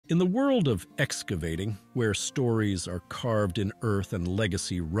In the world of excavating, where stories are carved in earth and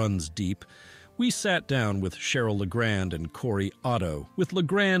legacy runs deep, we sat down with Cheryl LeGrande and Corey Otto with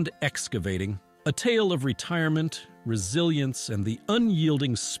LeGrande Excavating, a tale of retirement, resilience, and the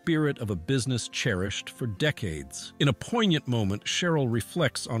unyielding spirit of a business cherished for decades. In a poignant moment, Cheryl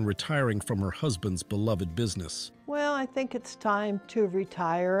reflects on retiring from her husband's beloved business. Well, I think it's time to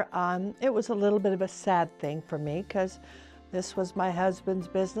retire. It was a little bit of a sad thing for me because this was my husband's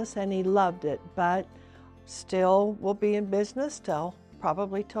business and he loved it, but still will be in business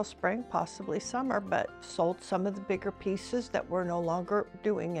probably till spring, possibly summer, but sold some of the bigger pieces that we're no longer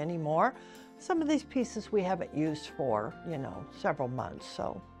doing anymore. Some of these pieces we haven't used for, several months.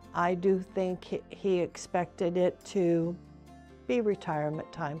 So I do think he expected it to be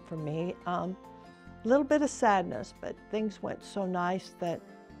retirement time for me. A little bit of sadness, but things went so nice that,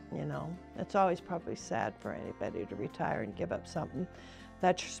 it's always probably sad for anybody to retire and give up something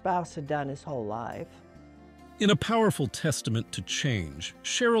that your spouse had done his whole life. In a powerful testament to change,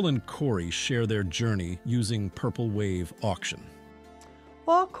 Cheryl and Corey share their journey using Purple Wave Auction.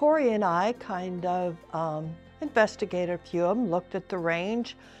 Well, Corey and I kind of investigated a few of them, looked at the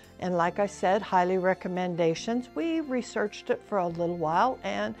range, and like I said, highly recommendations. We researched it for a little while,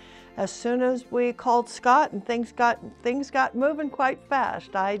 and as soon as we called Scott and things got moving quite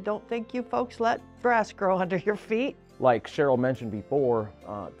fast. I don't think you folks let grass grow under your feet. Like Cheryl mentioned before,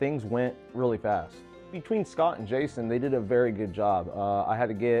 things went really fast. Between Scott and Jason, they did a very good job. I had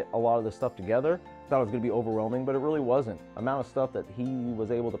to get a lot of the stuff together. Thought it was going to be overwhelming, but it really wasn't. The amount of stuff that he was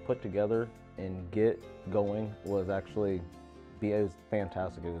able to put together and get going was actually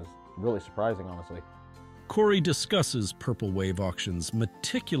fantastic. It was really surprising, honestly. Corey discusses Purple Wave Auction's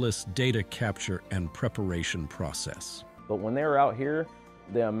meticulous data capture and preparation process. But when they were out here,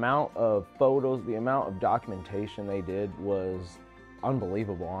 the amount of photos, the amount of documentation they did was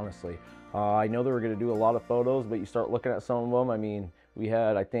unbelievable, honestly. I know they were going to do a lot of photos, but you start looking at some of them. I mean, we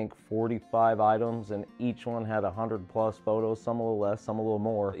had, I think, 45 items, and each one had 100+ photos, some a little less, some a little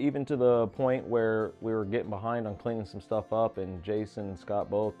more. Even to the point where we were getting behind on cleaning some stuff up, and Jason and Scott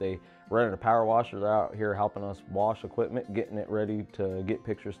both, they rented a power washer. They're out here helping us wash equipment, getting it ready to get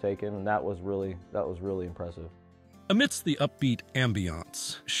pictures taken, and that was really impressive. Amidst the upbeat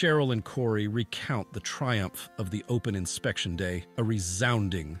ambiance, Cheryl and Corey recount the triumph of the open inspection day, a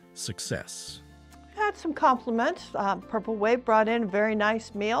resounding success. Had some compliments. Purple Wave brought in a very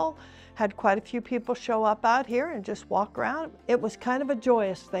nice meal. Had quite a few people show up out here and just walk around. It was kind of a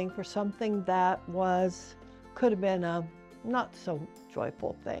joyous thing for something that could have been a not so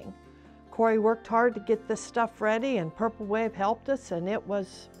joyful thing. Corey worked hard to get this stuff ready, and Purple Wave helped us, and it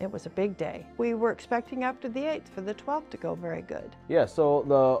was a big day. We were expecting after the 8th for the 12th to go very good. Yeah, so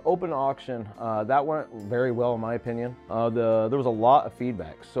the open auction, that went very well in my opinion. There was a lot of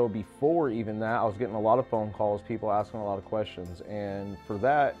feedback. So before even that, I was getting a lot of phone calls, people asking a lot of questions, and for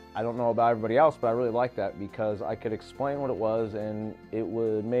that, I don't know about everybody else, but I really liked that because I could explain what it was, and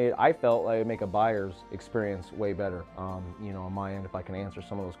I felt like it would make a buyer's experience way better, on my end, if I can answer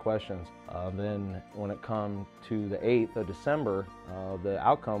some of those questions. Then when it come to the 8th of December, the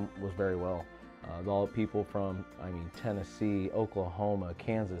outcome was very well. All the people from, Tennessee, Oklahoma,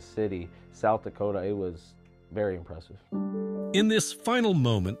 Kansas City, South Dakota, it was very impressive. In this final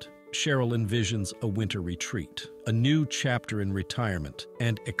moment, Cheryl envisions a winter retreat, a new chapter in retirement,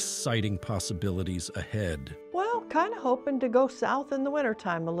 and exciting possibilities ahead. Well, kind of hoping to go south in the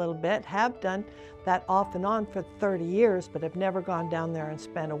wintertime a little bit. Have done that off and on for 30 years, but have never gone down there and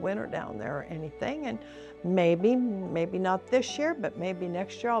spent a winter down there or anything. And maybe not this year, but maybe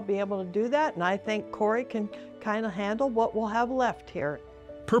next year I'll be able to do that. And I think Corey can kind of handle what we'll have left here.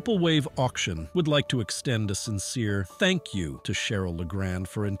 Purple Wave Auction would like to extend a sincere thank you to Cheryl LeGrande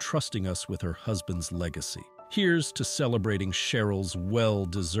for entrusting us with her husband's legacy. Here's to celebrating Cheryl's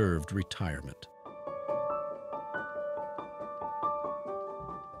well-deserved retirement.